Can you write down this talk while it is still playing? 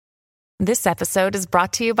This episode is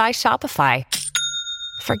brought to you by Shopify.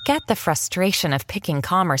 Forget the frustration of picking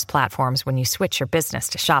commerce platforms when you switch your business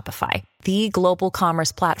to Shopify, the global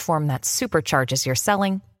commerce platform that supercharges your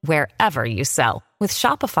selling wherever you sell. With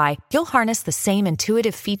Shopify, you'll harness the same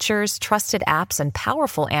intuitive features, trusted apps, and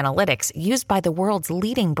powerful analytics used by the world's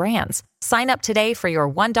leading brands. Sign up today for your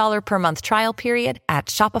 $1 per month trial period at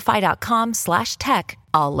shopify.com/tech,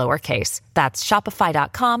 all lowercase. That's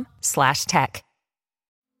shopify.com/tech.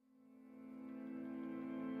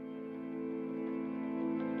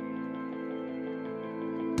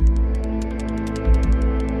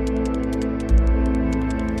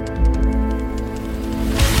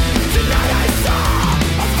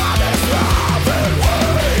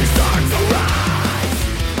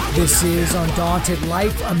 This is Undaunted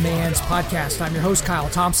Life, a Man's Podcast. I'm your host, Kyle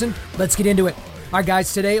Thompson. Let's get into it. All right,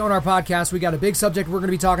 guys, today on our podcast, we got a big subject we're going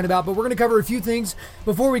to be talking about, but we're going to cover a few things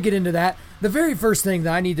before we get into that. The very first thing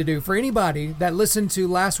that I need to do for anybody that listened to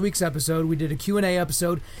last week's episode, we did a Q&A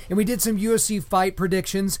episode, and we did some UFC fight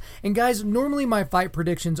predictions. And guys, normally my fight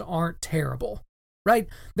predictions aren't terrible, right?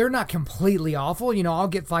 They're not completely awful. You know, I'll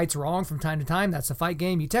get fights wrong from time to time. That's a fight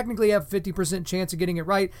game. You technically have a 50% chance of getting it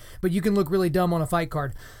right, but you can look really dumb on a fight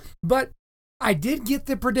card. But I did get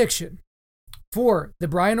the prediction for the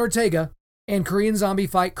Brian Ortega and Korean Zombie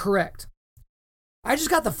fight correct. I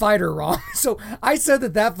just got the fighter wrong. So I said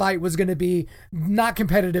that fight was going to be not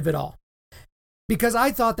competitive at all. Because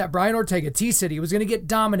I thought that Brian Ortega, T-City, was going to get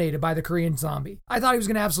dominated by the Korean Zombie. I thought he was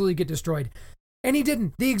going to absolutely get destroyed. And he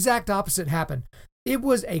didn't. The exact opposite happened. It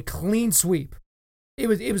was a clean sweep. It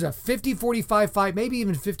was a 50-45 fight, maybe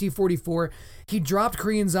even 50-44. He dropped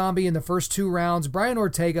Korean Zombie in the first 2 rounds. Brian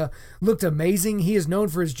Ortega looked amazing. He is known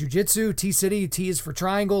for his jiu-jitsu. T-City, T is for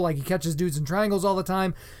triangle, like he catches dudes in triangles all the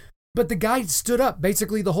time. But the guy stood up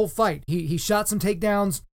basically the whole fight. He shot some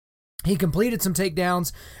takedowns. He completed some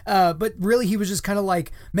takedowns. But really he was just kind of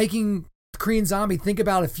like making Korean Zombie think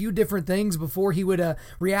about a few different things before he would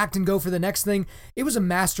react and go for the next thing. It was a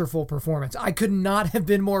masterful performance. I could not have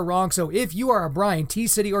been more wrong. So if you are a Brian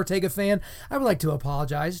T-City Ortega fan, I would like to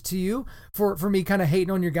apologize to you for me kind of hating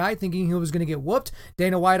on your guy, thinking he was going to get whooped.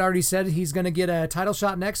 Dana White already said he's going to get a title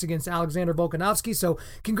shot next against Alexander Volkanovski. So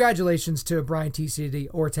congratulations to Brian T-City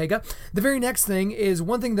Ortega. The very next thing is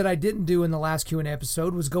one thing that I didn't do in the last Q&A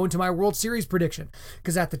episode was go into my World Series prediction.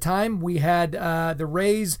 Because at the time we had the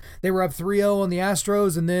Rays, they were up 3-0 on the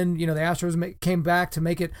Astros, and then, you know, the Astros came back to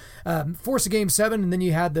make it force a game 7, and then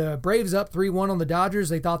you had the Braves up 3-1 on the Dodgers.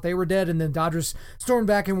 They thought they were dead, and then Dodgers stormed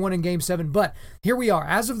back and won in game 7. But here we are.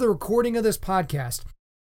 As of the recording of this podcast,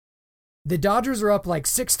 the Dodgers are up like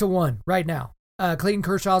 6-1 right now. Clayton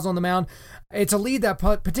Kershaw's on the mound. It's a lead that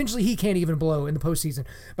potentially he can't even blow in the postseason.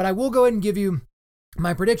 But I will go ahead and give you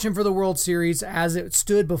my prediction for the World Series as it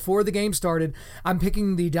stood before the game started. I'm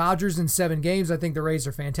picking the Dodgers in 7 games. I think the Rays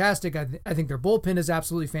are fantastic. I think their bullpen is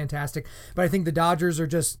absolutely fantastic. But I think the Dodgers are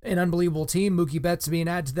just an unbelievable team. Mookie Betts being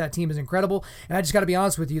added to that team is incredible. And I just got to be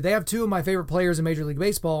honest with you. They have 2 of my favorite players in Major League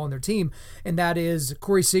Baseball on their team, and that is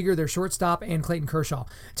Corey Seager, their shortstop, and Clayton Kershaw.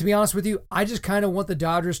 To be honest with you, I just kind of want the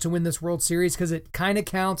Dodgers to win this World Series because it kind of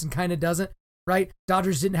counts and kind of doesn't, right?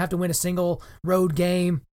 Dodgers didn't have to win a single road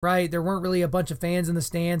game, right? There weren't really a bunch of fans in the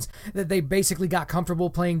stands. That they basically got comfortable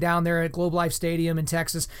playing down there at Globe Life Stadium in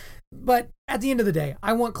Texas. But at the end of the day,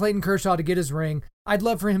 I want Clayton Kershaw to get his ring. I'd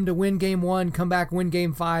love for him to win game 1, come back, win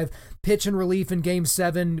game 5, pitch in relief in game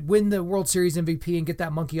 7, win the World Series MVP, and get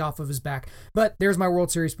that monkey off of his back. But there's my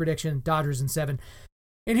World Series prediction, Dodgers in 7.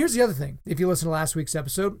 And here's the other thing. If you listen to last week's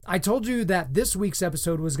episode, I told you that this week's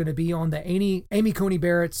episode was going to be on the Amy Coney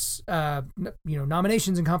Barrett's,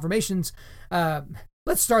 nominations and confirmations.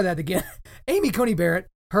 Let's start that again. Amy Coney Barrett,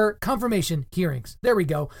 her confirmation hearings. There we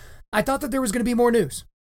go. I thought that there was going to be more news.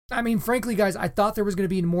 I mean, frankly, guys, I thought there was going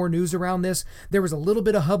to be more news around this. There was a little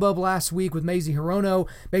bit of hubbub last week with Mazie Hirono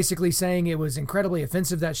basically saying it was incredibly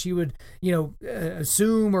offensive that she would,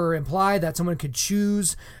 assume or imply that someone could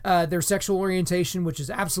choose their sexual orientation, which is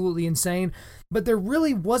absolutely insane. But there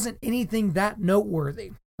really wasn't anything that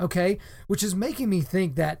noteworthy, okay? Which is making me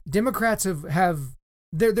think that Democrats have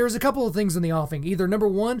There's a couple of things in the offing. Either number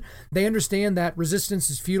one, they understand that resistance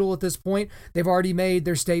is futile at this point. They've already made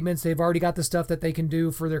their statements. They've already got the stuff that they can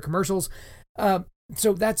do for their commercials.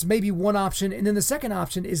 So that's maybe one option. And then the second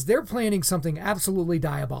option is they're planning something absolutely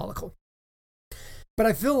diabolical. But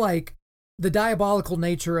I feel like the diabolical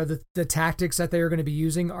nature of the tactics that they are going to be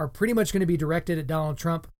using are pretty much going to be directed at Donald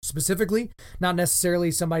Trump specifically, not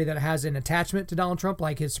necessarily somebody that has an attachment to Donald Trump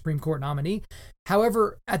like his Supreme Court nominee.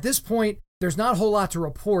 However, at this point, there's not a whole lot to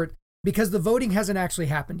report because the voting hasn't actually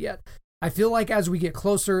happened yet. I feel like as we get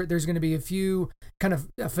closer, there's going to be a few kind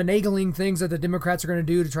of finagling things that the Democrats are going to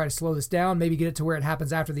do to try to slow this down, maybe get it to where it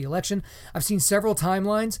happens after the election. I've seen several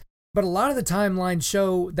timelines, but a lot of the timelines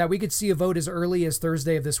show that we could see a vote as early as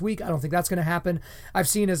Thursday of this week. I don't think that's going to happen. I've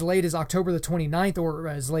seen as late as October the 29th, or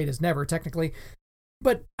as late as never, technically.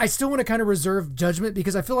 But I still want to kind of reserve judgment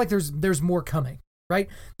because I feel like there's more coming, right?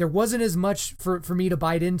 There wasn't as much for me to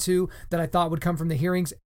bite into that I thought would come from the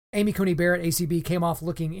hearings. Amy Coney Barrett, ACB, came off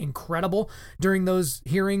looking incredible during those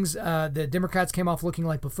hearings. The Democrats came off looking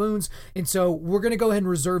like buffoons. And so we're going to go ahead and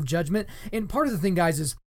reserve judgment. And part of the thing, guys,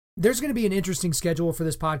 is there's going to be an interesting schedule for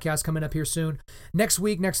this podcast coming up here soon. Next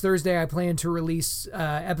week, next Thursday, I plan to release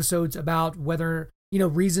episodes about whether,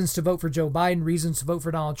 reasons to vote for Joe Biden, reasons to vote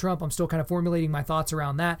for Donald Trump. I'm still kind of formulating my thoughts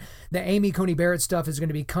around that. The Amy Coney Barrett stuff is going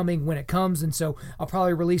to be coming when it comes, and so I'll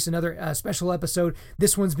probably release another special episode.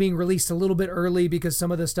 This one's being released a little bit early because some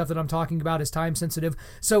of the stuff that I'm talking about is time sensitive.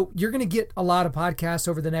 So you're going to get a lot of podcasts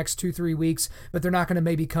over the next 2-3 weeks, but they're not going to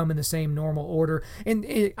maybe come in the same normal order. And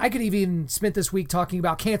I could even spent this week talking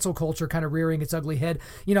about cancel culture kind of rearing its ugly head.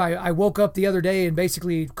 I woke up the other day and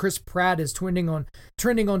basically Chris Pratt is trending on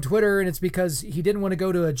Twitter, and it's because he didn't want to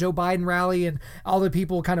go to a Joe Biden rally, and all the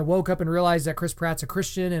people kind of woke up and realized that Chris Pratt's a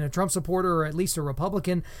Christian and a Trump supporter, or at least a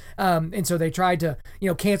Republican. And so they tried to,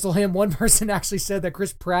 cancel him. One person actually said that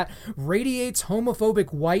Chris Pratt radiates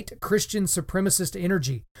homophobic white Christian supremacist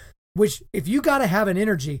energy, which if you got to have an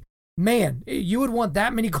energy, man, you would want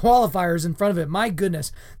that many qualifiers in front of it. My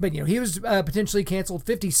goodness. But, he was potentially canceled.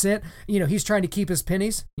 50 Cent, he's trying to keep his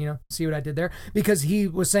pennies, see what I did there? Because he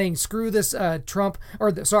was saying, screw this this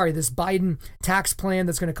Biden tax plan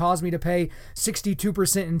that's going to cause me to pay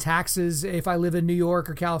 62% in taxes if I live in New York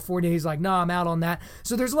or California. He's like, no, I'm out on that.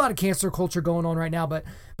 So there's a lot of cancel culture going on right now. But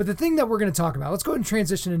the thing that we're going to talk about, let's go ahead and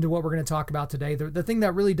transition into what we're going to talk about today. The thing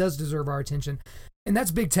that really does deserve our attention, and that's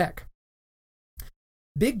big tech.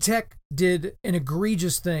 Big tech did an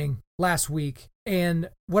egregious thing last week, and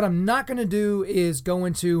what I'm not going to do is go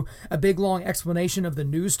into a big long explanation of the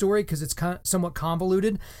news story because it's somewhat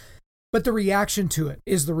convoluted, but the reaction to it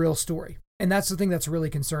is the real story. And that's the thing that's really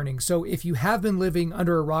concerning. So if you have been living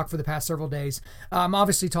under a rock for the past several days, I'm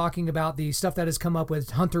obviously talking about the stuff that has come up with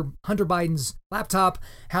Hunter Biden's laptop,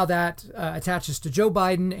 how that attaches to Joe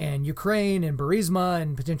Biden and Ukraine and Burisma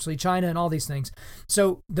and potentially China and all these things.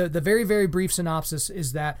 So the very, very brief synopsis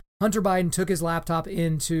is that Hunter Biden took his laptop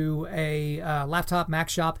into a laptop Mac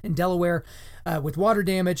shop in Delaware with water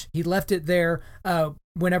damage. He left it there.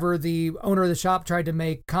 Whenever the owner of the shop tried to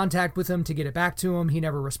make contact with him to get it back to him, he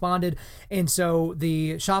never responded. And so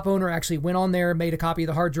the shop owner actually went on there, made a copy of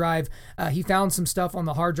the hard drive. He found some stuff on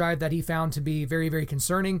the hard drive that he found to be very, very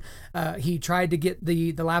concerning. He tried to get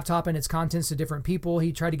the laptop and its contents to different people.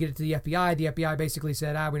 He tried to get it to the FBI. The FBI basically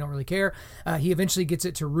said, we don't really care. He eventually gets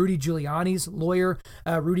it to Rudy Giuliani's lawyer.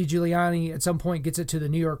 Rudy Giuliani at some point gets it to the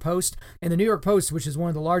New York Post. And the New York Post, which is one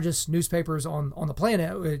of the largest newspapers on the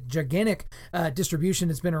planet, gigantic distribution,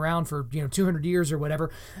 it's been around for 200 years or whatever.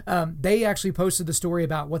 They actually posted the story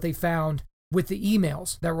about what they found with the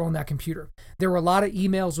emails that were on that computer. There were a lot of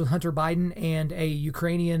emails with Hunter Biden and a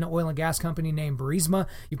Ukrainian oil and gas company named Burisma.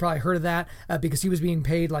 You probably heard of that because he was being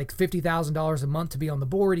paid like $50,000 a month to be on the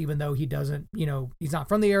board, even though he doesn't, he's not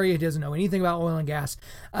from the area. He doesn't know anything about oil and gas.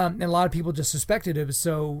 And a lot of people just suspected it was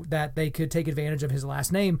so that they could take advantage of his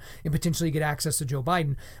last name and potentially get access to Joe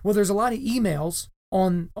Biden. Well, there's a lot of emails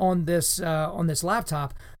on this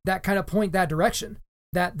laptop that kind of point that direction,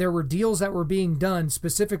 that there were deals that were being done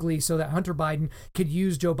specifically so that Hunter Biden could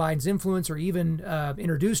use Joe Biden's influence or even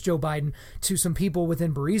introduce Joe Biden to some people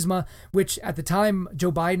within Burisma, which at the time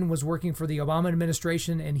Joe Biden was working for the Obama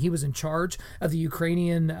administration and he was in charge of the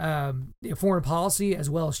Ukrainian foreign policy as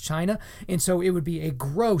well as China. And so it would be a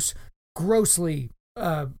grossly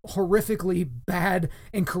horrifically bad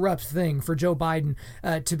and corrupt thing for Joe Biden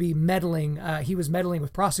to be meddling. He was meddling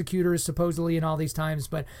with prosecutors supposedly in all these times.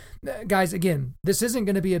 But guys, again, this isn't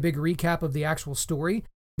going to be a big recap of the actual story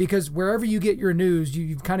because wherever you get your news,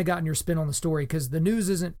 you've kind of gotten your spin on the story because the news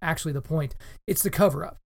isn't actually the point. It's the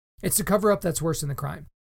cover-up. It's the cover-up that's worse than the crime.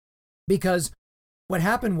 Because what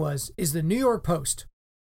happened is the New York Post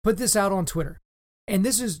put this out on Twitter. And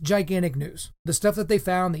this is gigantic news. The stuff that they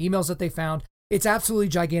found, the emails that they found, it's absolutely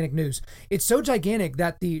gigantic news. It's so gigantic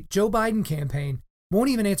that the Joe Biden campaign won't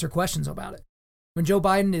even answer questions about it. When Joe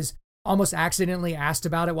Biden is almost accidentally asked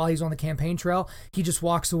about it while he's on the campaign trail, he just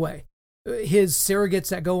walks away. His surrogates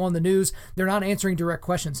that go on the news, they're not answering direct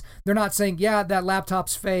questions. They're not saying, yeah, that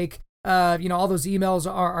laptop's fake. All those emails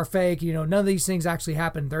are fake. None of these things actually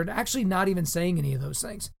happened. They're actually not even saying any of those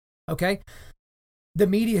things. Okay. The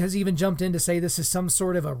media has even jumped in to say this is some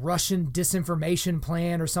sort of a Russian disinformation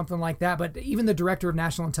plan or something like that. But even the director of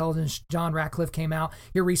national intelligence, John Ratcliffe, came out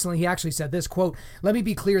here recently. He actually said this, quote, "Let me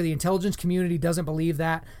be clear. The intelligence community doesn't believe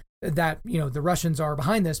that the Russians are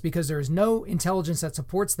behind this because there is no intelligence that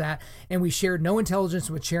supports that. And we shared no intelligence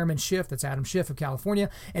with Chairman Schiff," that's Adam Schiff of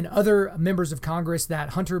California, "and other members of Congress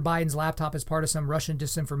that Hunter Biden's laptop is part of some Russian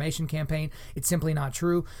disinformation campaign. It's simply not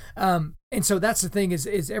true." And so that's the thing is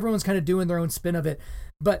everyone's kind of doing their own spin of it.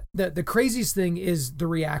 But the craziest thing is the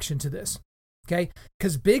reaction to this. Okay,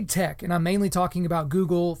 because big tech, and I'm mainly talking about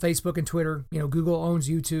Google, Facebook, and Twitter. Google owns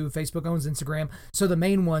YouTube, Facebook owns Instagram. So the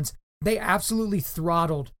main ones, they absolutely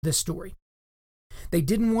throttled this story. They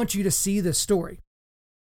didn't want you to see this story.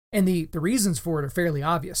 And the reasons for it are fairly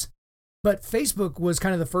obvious. But Facebook was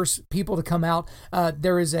kind of the first people to come out.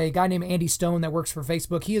 There is a guy named Andy Stone that works for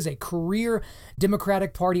Facebook. He is a career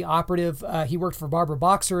Democratic Party operative. He worked for Barbara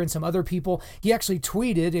Boxer and some other people. He actually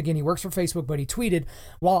tweeted, again, he works for Facebook, but he tweeted,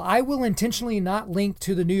 "While I will intentionally not link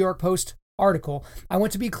to the New York Post article, I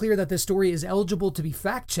want to be clear that this story is eligible to be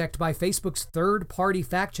fact-checked by Facebook's third-party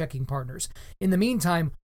fact-checking partners. In the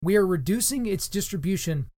meantime, we are reducing its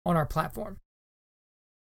distribution on our platform."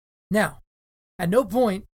 Now, at no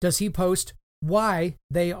point does he post why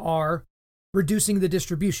they are reducing the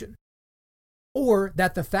distribution, or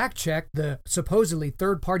that the fact check, the supposedly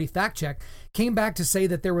third-party fact check, came back to say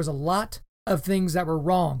that there was a lot of things that were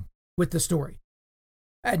wrong with the story.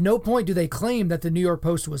 At no point do they claim that the New York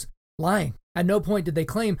Post was lying. At no point did they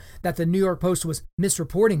claim that the New York Post was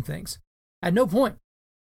misreporting things. At no point.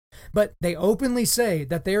 But they openly say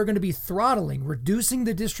that they are going to be throttling, reducing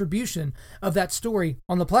the distribution of that story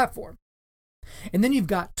on the platform. And then you've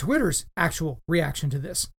got Twitter's actual reaction to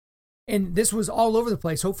this. And this was all over the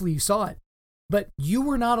place. Hopefully you saw it. But you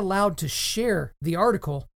were not allowed to share the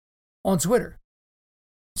article on Twitter.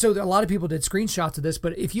 So a lot of people did screenshots of this.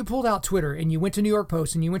 But if you pulled out Twitter and you went to New York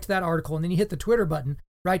Post and you went to that article and then you hit the Twitter button,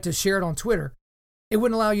 right, to share it on Twitter, it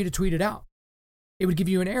wouldn't allow you to tweet it out. It would give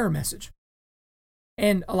you an error message.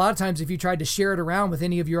 And a lot of times if you tried to share it around with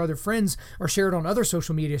any of your other friends or share it on other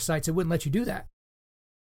social media sites, it wouldn't let you do that.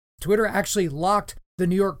 Twitter actually locked the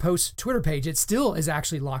New York Post Twitter page. It still is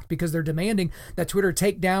actually locked because they're demanding that Twitter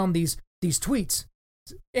take down these tweets.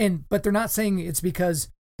 But they're not saying it's because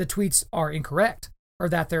the tweets are incorrect or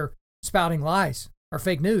that they're spouting lies or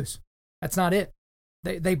fake news. That's not it.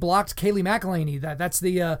 They blocked Kayleigh McEnany. That's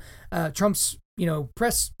the Trump's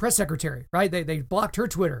press secretary, right? They blocked her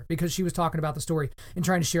Twitter because she was talking about the story and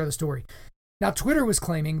trying to share the story. Now, Twitter was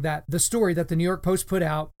claiming that the story that the New York Post put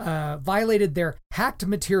out violated their hacked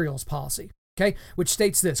materials policy, okay, which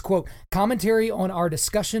states this, quote, "Commentary on our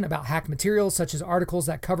discussion about hacked materials, such as articles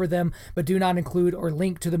that cover them but do not include or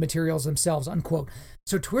link to the materials themselves," unquote.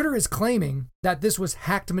 So Twitter is claiming that this was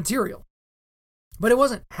hacked material, but it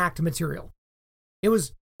wasn't hacked material. It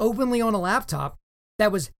was openly on a laptop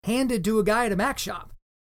that was handed to a guy at a Mac shop.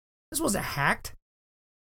 This wasn't hacked.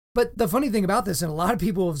 But the funny thing about this, and a lot of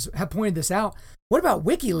people have pointed this out, what about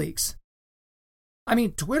WikiLeaks? I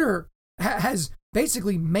mean, Twitter has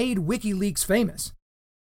basically made WikiLeaks famous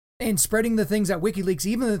and spreading the things that WikiLeaks,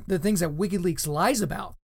 even the things that WikiLeaks lies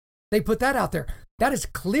about. They put that out there. That is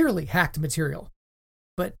clearly hacked material,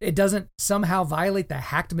 but it doesn't somehow violate the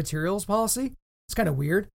hacked materials policy. It's kind of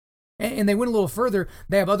weird. And they went a little further.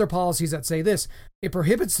 They have other policies that say this: it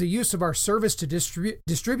prohibits the use of our service to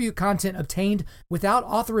distribute content obtained without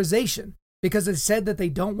authorization, because it said that they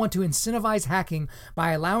don't want to incentivize hacking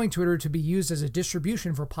by allowing Twitter to be used as a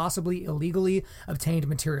distribution for possibly illegally obtained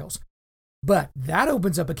materials. But that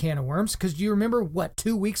opens up a can of worms, because do you remember,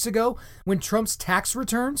 2 weeks ago when Trump's tax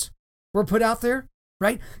returns were put out there?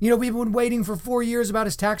 Right? We've been waiting for 4 years about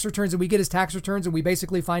his tax returns, and we get his tax returns and we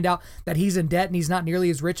basically find out that he's in debt and he's not nearly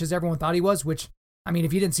as rich as everyone thought he was, which, I mean,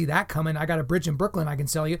 if you didn't see that coming, I got a bridge in Brooklyn I can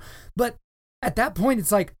sell you. But at that point,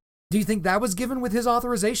 it's like, do you think that was given with his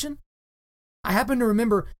authorization? I happen to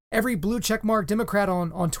remember every blue checkmark Democrat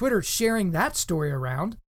on Twitter sharing that story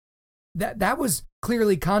around. That was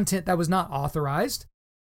clearly content that was not authorized.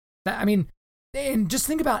 And just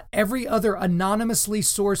think about every other anonymously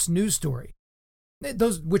sourced news story.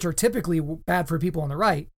 Those which are typically bad for people on the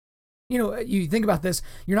right. You think about this,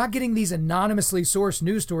 you're not getting these anonymously sourced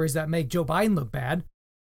news stories that make Joe Biden look bad.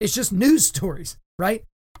 It's just news stories, right?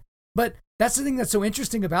 But that's the thing that's so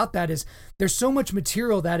interesting about that is there's so much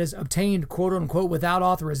material that is obtained, quote unquote, without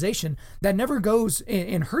authorization that never goes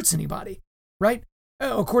and hurts anybody, right?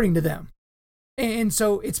 According to them. And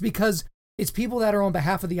so it's because it's people that are on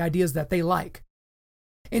behalf of the ideas that they like.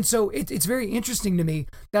 And so it's very interesting to me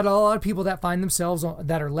that a lot of people that find themselves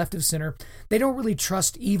that are left of center, they don't really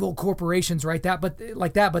trust evil corporations, right? But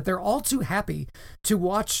they're all too happy to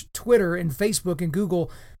watch Twitter and Facebook and Google,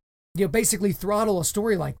 basically throttle a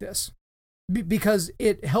story like this because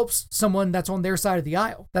it helps someone that's on their side of the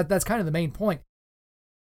aisle. That's kind of the main point.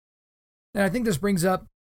 And I think this brings up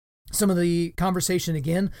some of the conversation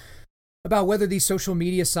again about whether these social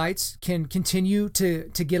media sites can continue to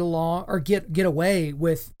get along or get away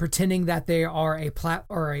with pretending that they are a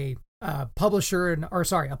publisher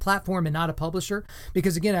a platform and not a publisher.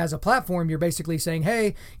 Because again, as a platform, you're basically saying,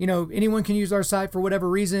 hey, anyone can use our site for whatever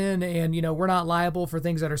reason, and we're not liable for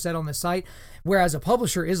things that are said on the site. Whereas a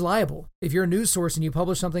publisher is liable. If you're a news source and you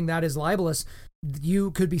publish something that is libelous,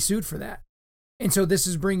 you could be sued for that. And so this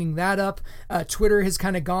is bringing that up. Twitter has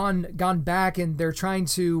kind of gone back, and they're trying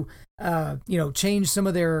to change some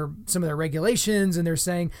of their regulations. And they're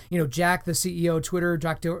saying, Jack, the CEO of Twitter,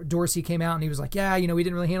 Jack Dorsey, came out and he was like, yeah, we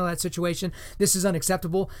didn't really handle that situation. This is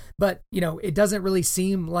unacceptable. But it doesn't really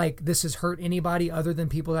seem like this has hurt anybody other than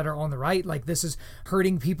people that are on the right. Like, this is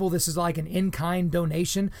hurting people. This is like an in-kind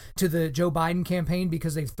donation to the Joe Biden campaign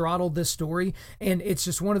because they've throttled this story. And it's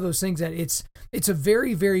just one of those things that it's a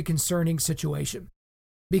very, very concerning situation.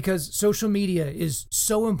 Because social media is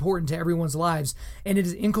so important to everyone's lives, and it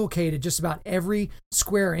is inculcated just about every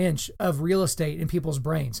square inch of real estate in people's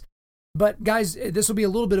brains. But guys, this will be a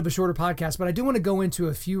little bit of a shorter podcast, but I do want to go into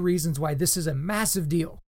a few reasons why this is a massive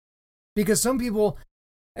deal. Because some people,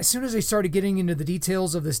 as soon as they started getting into the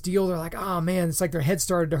details of this deal, they're like, oh man, it's like their head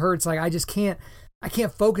started to hurt. It's like, I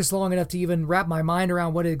can't focus long enough to even wrap my mind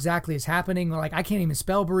around what exactly is happening. Like, I can't even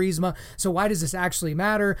spell Burisma. So why does this actually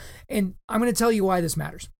matter? And I'm going to tell you why this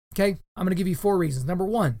matters. Okay. I'm going to give you 4 reasons. Number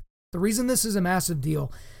 1, the reason this is a massive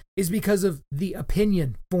deal is because of the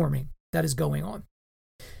opinion forming that is going on.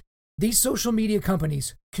 These social media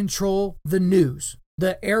companies control the news,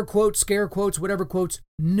 the air quotes, scare quotes, whatever quotes,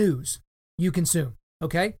 news you consume.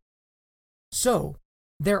 Okay. So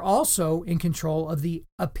they're also in control of the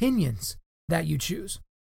opinions that you choose.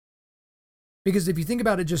 Because if you think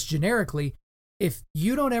about it just generically, if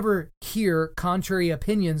you don't ever hear contrary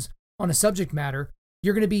opinions on a subject matter,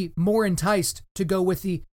 you're going to be more enticed to go with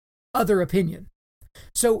the other opinion.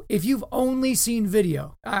 So if you've only seen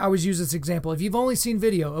video, I always use this example, if you've only seen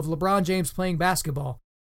video of LeBron James playing basketball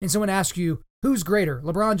and someone asks you, who's greater,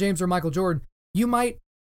 LeBron James or Michael Jordan, you might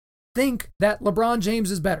think that LeBron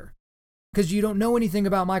James is better because you don't know anything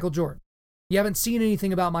about Michael Jordan. You haven't seen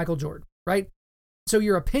anything about Michael Jordan. Right? So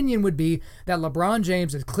your opinion would be that LeBron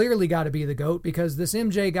James has clearly got to be the GOAT because this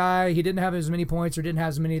MJ guy, he didn't have as many points or didn't have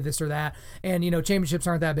as many of this or that. And, championships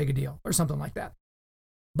aren't that big a deal or something like that.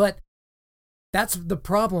 But that's the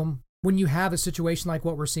problem when you have a situation like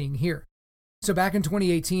what we're seeing here. So back in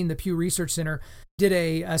 2018, the Pew Research Center did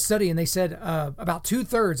a study, and they said about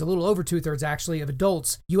 2/3, a little over 2/3 actually, of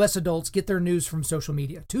adults, U.S. adults, get their news from social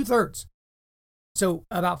media. 2/3. So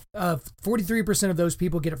about 43% of those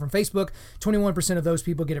people get it from Facebook, 21% of those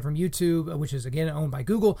people get it from YouTube, which is again owned by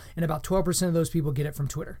Google, and about 12% of those people get it from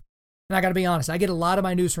Twitter. And I got to be honest, I get a lot of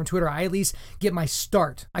my news from Twitter. I at least get my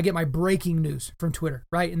start. I get my breaking news from Twitter,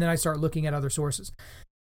 right? And then I start looking at other sources.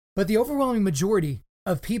 But the overwhelming majority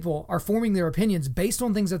of people are forming their opinions based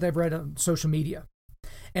on things that they've read on social media.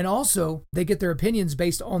 And also, they get their opinions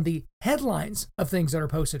based on the headlines of things that are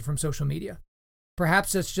posted from social media.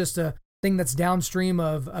 Perhaps it's just a thing that's downstream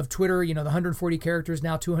of Twitter, the 140 characters,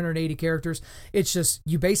 now 280 characters. It's just,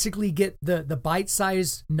 you basically get the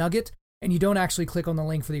bite-sized nugget and you don't actually click on the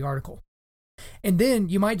link for the article. And then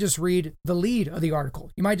you might just read the lead of the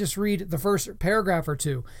article. You might just read the first paragraph or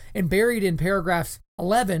two, and buried in paragraph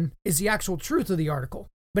 11 is the actual truth of the article.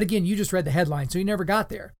 But again, you just read the headline, so you never got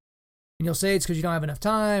there. And you'll say it's because you don't have enough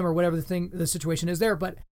time or whatever the situation is there.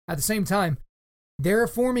 But at the same time, they're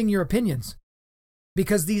forming your opinions.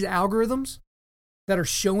 Because these algorithms that are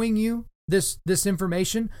showing you this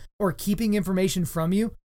information or keeping information from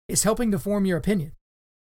you is helping to form your opinion.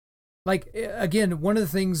 Like, again, one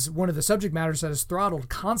of the subject matters that is throttled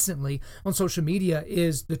constantly on social media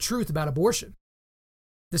is the truth about abortion.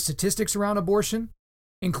 The statistics around abortion,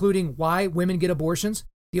 including why women get abortions.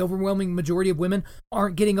 The overwhelming majority of women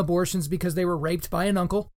aren't getting abortions because they were raped by an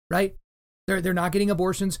uncle, right? They're not getting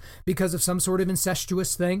abortions because of some sort of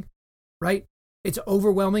incestuous thing, right? It's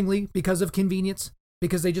overwhelmingly because of convenience,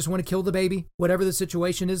 because they just want to kill the baby, whatever the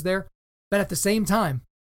situation is there. But at the same time,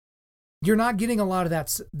 you're not getting a lot of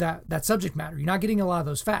that subject matter. You're not getting a lot of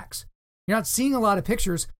those facts. You're not seeing a lot of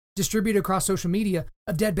pictures distributed across social media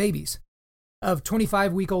of dead babies, of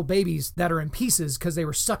 25-week-old babies that are in pieces because they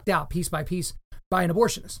were sucked out piece by piece by an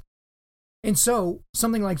abortionist. And so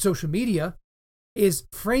something like social media is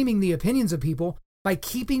framing the opinions of people by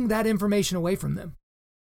keeping that information away from them,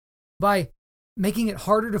 by making it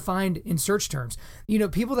harder to find in search terms. You know,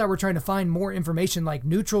 people that were trying to find more information, like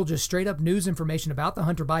neutral, just straight up news information about the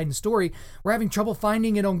Hunter Biden story, were having trouble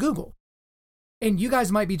finding it on Google. And you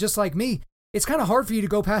guys might be just like me. It's kind of hard for you to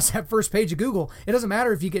go past that first page of Google. It doesn't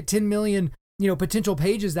matter if you get 10 million, potential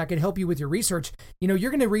pages that could help you with your research. You're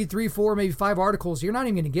going to read 3, 4, maybe 5 articles. You're not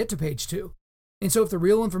even going to get to page 2. And so if the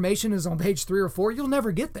real information is on page 3 or 4, you'll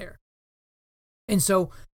never get there. And so,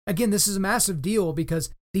 again, this is a massive deal because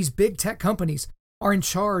these big tech companies are in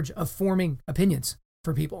charge of forming opinions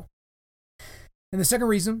for people. And the second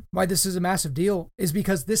reason why this is a massive deal is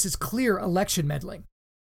because this is clear election meddling.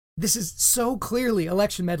 This is so clearly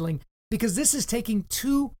election meddling because this is taking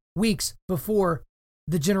 2 weeks before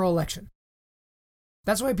the general election.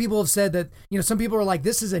 That's why people have said that, some people are like,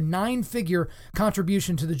 this is a 9-figure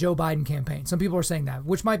contribution to the Joe Biden campaign. Some people are saying that,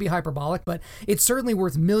 which might be hyperbolic, but it's certainly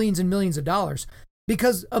worth millions and millions of dollars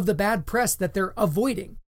because of the bad press that they're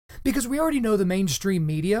avoiding. Because we already know the mainstream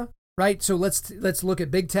media, right? So let's look at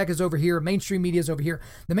big tech is over here, mainstream media is over here.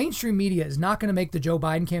 The mainstream media is not going to make the Joe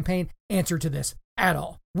Biden campaign answer to this at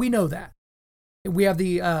all. We know that. We have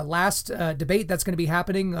the last debate that's going to be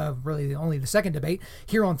happening, really only the second debate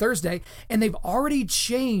here on Thursday, and they've already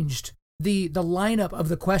changed the lineup of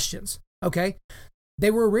the questions, okay? They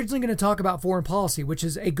were originally going to talk about foreign policy, which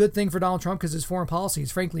is a good thing for Donald Trump because his foreign policy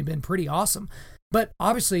has frankly been pretty awesome. But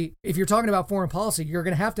obviously, if you're talking about foreign policy, you're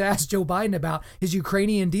going to have to ask Joe Biden about his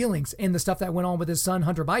Ukrainian dealings and the stuff that went on with his son,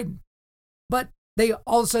 Hunter Biden. But they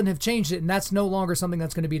all of a sudden have changed it, and that's no longer something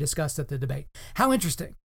that's going to be discussed at the debate. How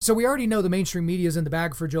interesting. So we already know the mainstream media is in the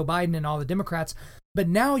bag for Joe Biden and all the Democrats, but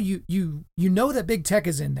now you know that big tech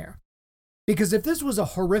is in there. Because if this was a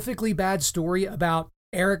horrifically bad story about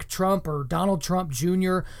Eric Trump or Donald Trump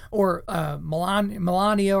Jr. or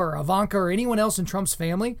Melania or Ivanka or anyone else in Trump's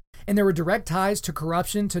family, and there were direct ties to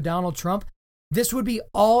corruption to Donald Trump, this would be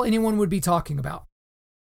all anyone would be talking about.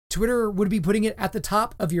 Twitter would be putting it at the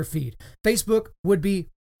top of your feed. Facebook would be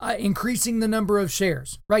increasing the number of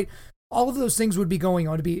shares, right? All of those things would be going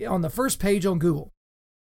on to be on the first page on Google.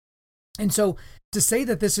 And so to say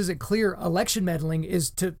that this isn't clear election meddling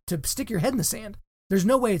is to stick your head in the sand. There's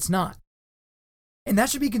no way it's not. And that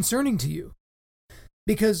should be concerning to you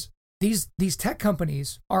because these tech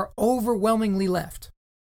companies are overwhelmingly left.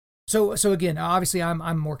 So again, obviously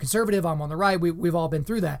I'm more conservative. I'm on the right. We've all been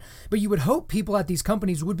through that. But you would hope people at these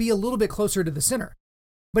companies would be a little bit closer to the center.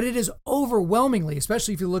 But it is overwhelmingly,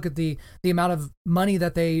 especially if you look at the amount of money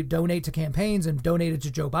that they donate to campaigns and donated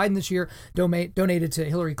to Joe Biden this year, donated to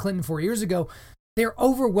Hillary Clinton 4 years ago, they're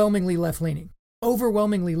overwhelmingly left-leaning,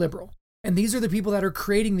 overwhelmingly liberal. And these are the people that are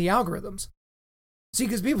creating the algorithms. See,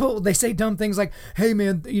 because people, they say dumb things like, hey,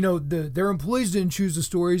 man, their employees didn't choose the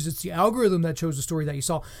stories. It's the algorithm that chose the story that you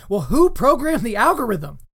saw. Well, who programmed the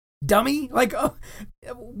algorithm? Dummy? Like,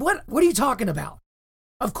 what are you talking about?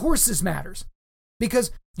 Of course this matters.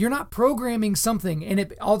 Because you're not programming something and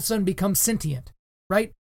it all of a sudden becomes sentient,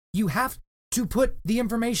 right? You have to put the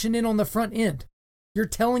information in on the front end. You're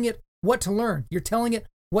telling it what to learn. You're telling it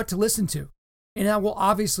what to listen to. And that will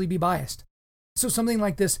obviously be biased. So something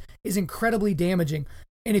like this is incredibly damaging.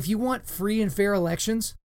 And if you want free and fair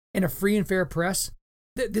elections and a free and fair press,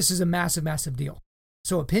 this is a massive, massive deal.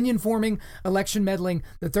 So opinion forming, election meddling.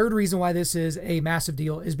 The third reason why this is a massive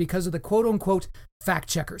deal is because of the quote unquote fact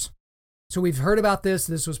checkers. So we've heard about this.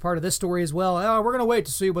 This was part of this story as well. Oh, we're going to wait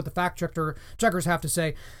to see what the fact checkers have to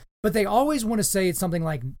say. But they always want to say it's something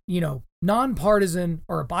like, nonpartisan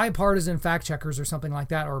or bipartisan fact checkers or something like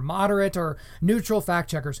that, or moderate or neutral fact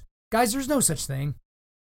checkers. Guys, there's no such thing.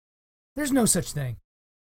 There's no such thing.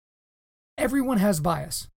 Everyone has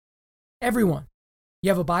bias. Everyone. You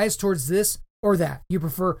have a bias towards this or that. You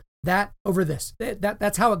prefer that over this.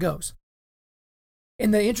 That's how it goes.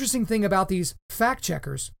 And the interesting thing about these fact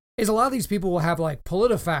checkers is a lot of these people will have like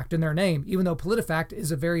PolitiFact in their name, even though PolitiFact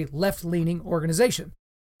is a very left-leaning organization.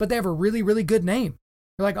 But they have a really, really good name.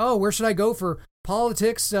 They're like, oh, where should I go for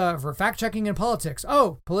politics, for fact-checking and politics?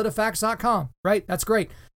 Oh, PolitiFacts.com, right? That's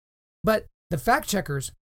great. But the fact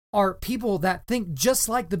checkers are people that think just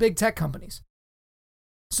like the big tech companies.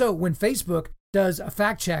 So when Facebook does a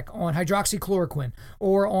fact check on hydroxychloroquine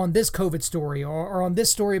or on this COVID story or on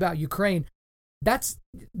this story about Ukraine,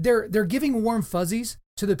 they're giving warm fuzzies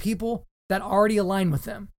to the people that already align with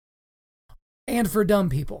them. And for dumb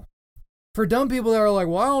people. For dumb people that are like,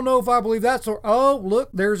 well, I don't know if I believe that. So, oh, look,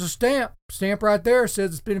 there's a stamp. Stamp right there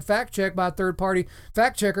says it's been fact checked by a third-party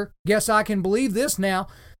fact checker. Guess I can believe this now.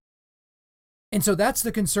 And so that's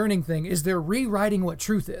the concerning thing, is they're rewriting what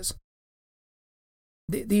truth is.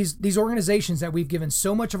 these organizations that we've given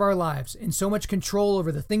so much of our lives and so much control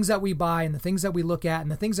over the things that we buy and the things that we look at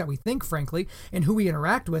and the things that we think, frankly, and who we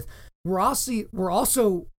interact with, we're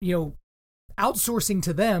also outsourcing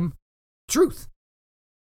to them truth.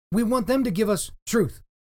 We want them to give us truth.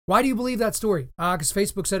 Why do you believe that story? Because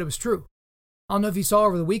Facebook said it was true. I don't know if you saw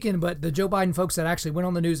over the weekend, but the Joe Biden folks that actually went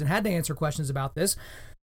on the news and had to answer questions about this,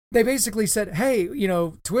 they basically said, hey,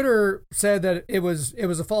 Twitter said that it was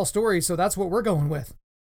a false story, so that's what we're going with.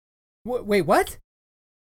 Wait, what?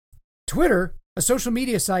 Twitter, a social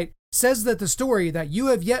media site, says that the story that you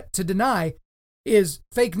have yet to deny is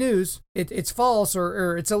fake news, it's false,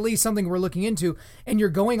 or it's at least something we're looking into, and you're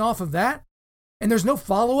going off of that? And there's no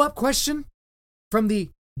follow-up question from the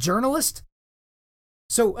journalist?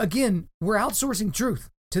 So again, we're outsourcing truth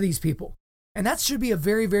to these people. And that should be a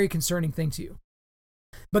very, very concerning thing to you.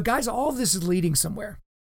 But guys, all of this is leading somewhere.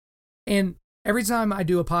 And every time I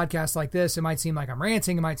do a podcast like this, it might seem like I'm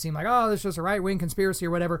ranting. It might seem like, oh, this is just a right-wing conspiracy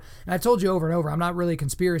or whatever. And I told you over and over, I'm not really a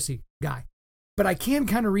conspiracy guy. But I can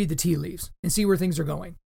kind of read the tea leaves and see where things are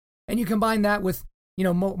going. And you combine that with,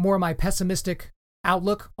 more of my pessimistic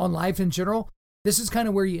outlook on life in general. This is kind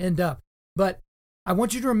of where you end up. But I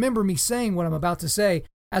want you to remember me saying what I'm about to say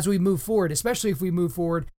as we move forward, especially if we move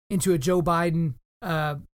forward into a Joe Biden,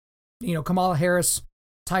 Kamala Harris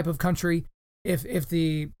type of country. If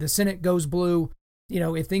the Senate goes blue,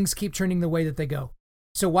 if things keep trending the way that they go.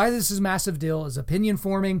 So why this is a massive deal is opinion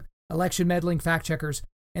forming, election meddling, fact checkers,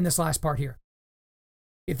 and this last part here.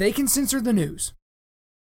 If they can censor the news,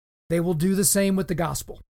 they will do the same with the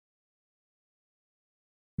gospel.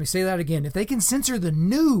 Let me say that again. If they can censor the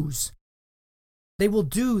news, they will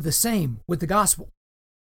do the same with the gospel.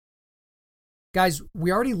 Guys,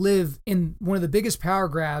 we already live in one of the biggest power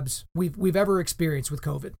grabs we've ever experienced with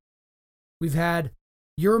COVID. We've had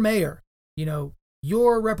your mayor,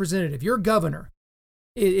 your representative, your governor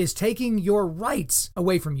is taking your rights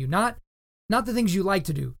away from you, not the things you like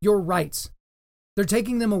to do, your rights. They're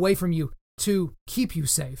taking them away from you to keep you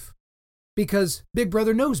safe because Big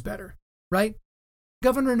Brother knows better, right?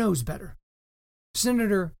 Governor knows better.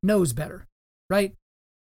 Senator knows better, right?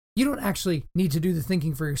 You don't actually need to do the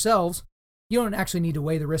thinking for yourselves. You don't actually need to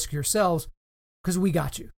weigh the risk yourselves because we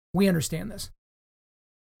got you. We understand this.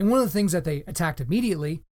 And one of the things that they attacked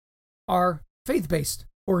immediately are faith-based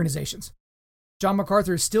organizations. John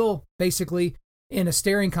MacArthur is still basically in a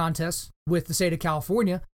staring contest with the state of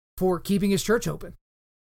California for keeping his church open.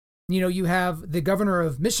 You have the governor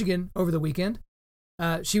of Michigan over the weekend.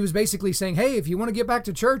 She was basically saying, hey, if you want to get back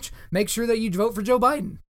to church, make sure that you vote for Joe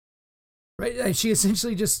Biden. Right? And she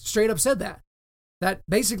essentially just straight up said that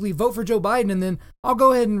basically vote for Joe Biden, and then I'll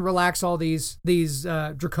go ahead and relax all these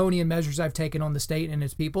draconian measures I've taken on the state and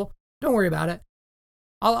its people. Don't worry about it.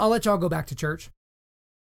 I'll let y'all go back to church.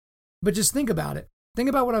 But just think about it. Think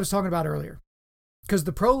about what I was talking about earlier. Because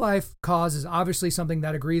the pro-life cause is obviously something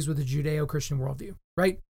that agrees with the Judeo-Christian worldview,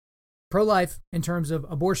 right? Pro-life in terms of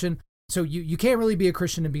abortion. So you can't really be a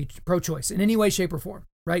Christian and be pro-choice in any way, shape, or form,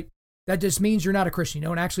 right? That just means you're not a Christian. You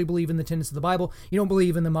don't actually believe in the tenets of the Bible. You don't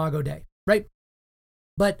believe in the Imago Dei, right?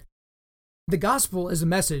 But the gospel is a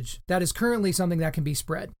message that is currently something that can be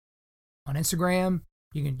spread on Instagram.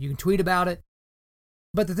 You can tweet about it.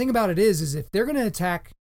 But the thing about it is if they're going to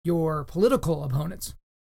attack your political opponents,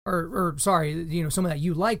 or someone that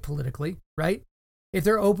you like politically, right? If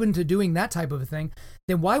they're open to doing that type of a thing,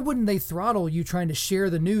 then why wouldn't they throttle you trying to share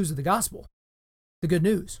the news of the gospel, the good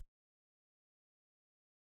news?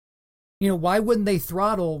 Why wouldn't they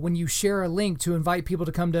throttle when you share a link to invite people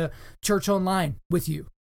to come to church online with you?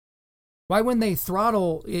 Why wouldn't they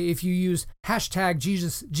throttle if you use hashtag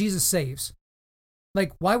Jesus saves?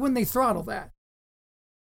 Like, why wouldn't they throttle that?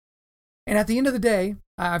 And at the end of the day,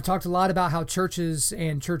 I've talked a lot about how churches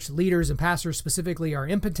and church leaders and pastors specifically are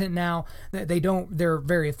impotent now. They're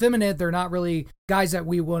very effeminate. They're not really guys that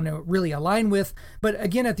we want to really align with. But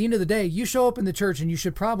again, at the end of the day, you show up in the church and you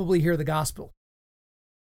should probably hear the gospel.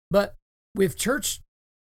 But with church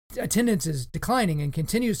attendance is declining and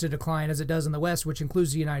continues to decline as it does in the West, which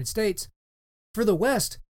includes the United States, for the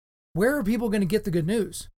West, where are people going to get the good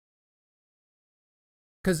news?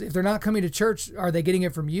 Because if they're not coming to church, are they getting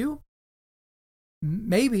it from you?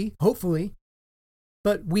 Maybe, hopefully.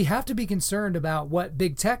 But we have to be concerned about what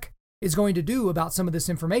big tech is going to do about some of this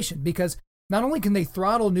information, because not only can they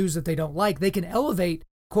throttle news that they don't like, they can elevate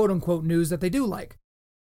quote unquote news that they do like.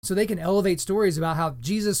 So they can elevate stories about how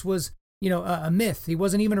Jesus was, a myth. He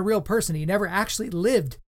wasn't even a real person. He never actually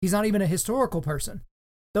lived. He's not even a historical person.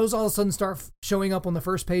 Those all of a sudden start showing up on the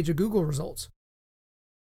first page of Google results.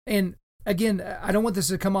 And again, I don't want this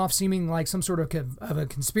to come off seeming like some sort of a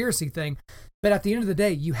conspiracy thing, but at the end of the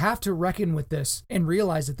day, you have to reckon with this and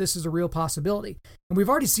realize that this is a real possibility. And we've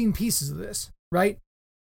already seen pieces of this, right?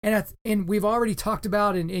 And we've already talked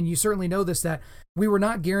about, and you certainly know this, that we were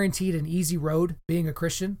not guaranteed an easy road being a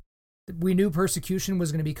Christian. We knew persecution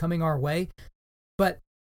was going to be coming our way. But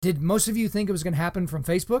did most of you think it was going to happen from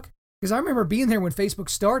Facebook? Because I remember being there when Facebook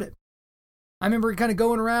started. I remember kind of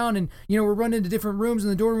going around and, we're running into different rooms in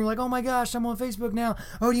the dorm room, like, oh my gosh, I'm on Facebook now.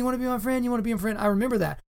 Oh, do you want to be my friend? You want to be my friend? I remember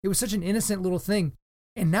that. It was such an innocent little thing.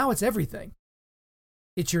 And now it's everything.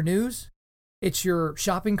 It's your news. It's your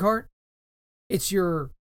shopping cart. It's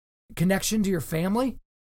your connection to your family.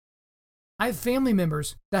 I have family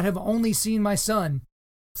members that have only seen my son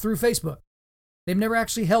through Facebook. They've never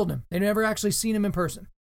actually held him. They've never actually seen him in person.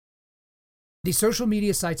 These social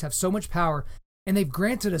media sites have so much power, and they've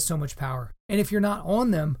granted us so much power. And if you're not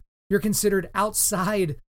on them, you're considered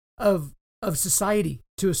outside of society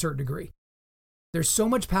to a certain degree. There's so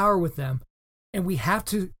much power with them, and we have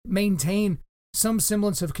to maintain some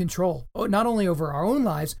semblance of control, not only over our own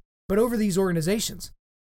lives, but over these organizations,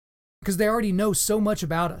 because they already know so much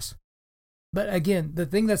about us. But again, the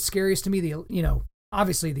thing that's scariest to me,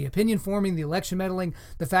 obviously the opinion forming, the election meddling,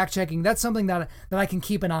 the fact checking, that's something that I can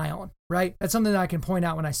keep an eye on, right? That's something that I can point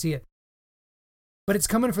out when I see it. But it's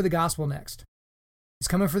coming for the gospel next. It's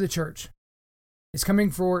coming for the church. It's coming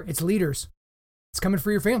for its leaders. It's coming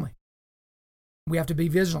for your family. We have to be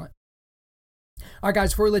vigilant. All right,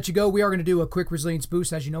 guys, before we let you go, we are going to do a quick resilience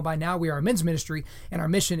boost. As you know by now, we are a men's ministry, and our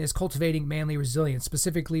mission is cultivating manly resilience.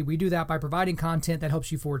 Specifically, we do that by providing content that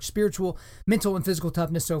helps you forge spiritual, mental, and physical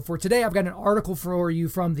toughness. So for today, I've got an article for you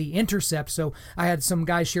from The Intercept. So I had some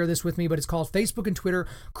guys share this with me, but it's called Facebook and Twitter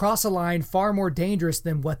Cross a Line Far More Dangerous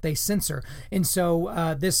Than What They Censor. And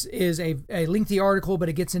so this is a lengthy article, but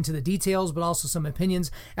it gets into the details, but also some opinions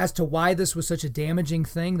as to why this was such a damaging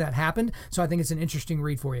thing that happened. So I think it's an interesting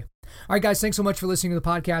read for you. All right, guys, thanks so much for listening to the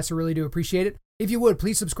podcast. I really do appreciate it. If you would,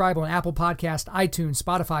 please subscribe on Apple Podcast, iTunes,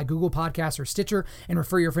 Spotify, Google Podcasts, or Stitcher, and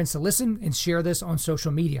refer your friends to listen and share this on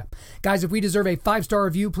social media. Guys, if we deserve a 5-star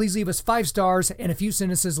review, please leave us 5 stars and a few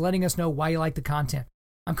sentences letting us know why you like the content.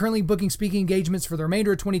 I'm currently booking speaking engagements for the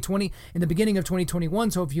remainder of 2020 and the beginning of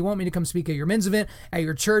 2021. So if you want me to come speak at your men's event, at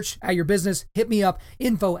your church, at your business, hit me up,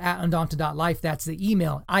 info@undaunted.life. That's the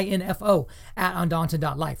email,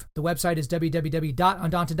 info@undaunted.life. The website is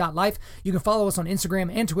www.undaunted.life. You can follow us on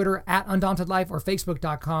Instagram and Twitter @undauntedlife or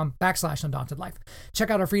facebook.com/undauntedlife.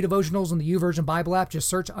 Check out our free devotionals on the YouVersion Bible app. Just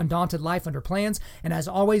search Undaunted Life under plans. And as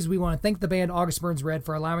always, we want to thank the band August Burns Red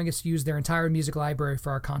for allowing us to use their entire music library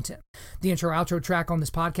for our content. The intro-outro track on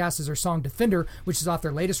this podcast is our song Defender, which is off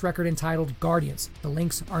their latest record entitled Guardians. The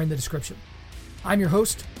links are in the description. I'm your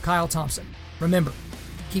host, Kyle Thompson. Remember,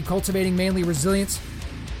 keep cultivating manly resilience,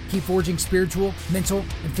 keep forging spiritual, mental,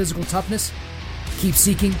 and physical toughness, keep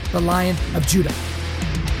seeking the Lion of Judah.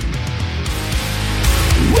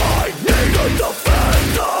 I need enough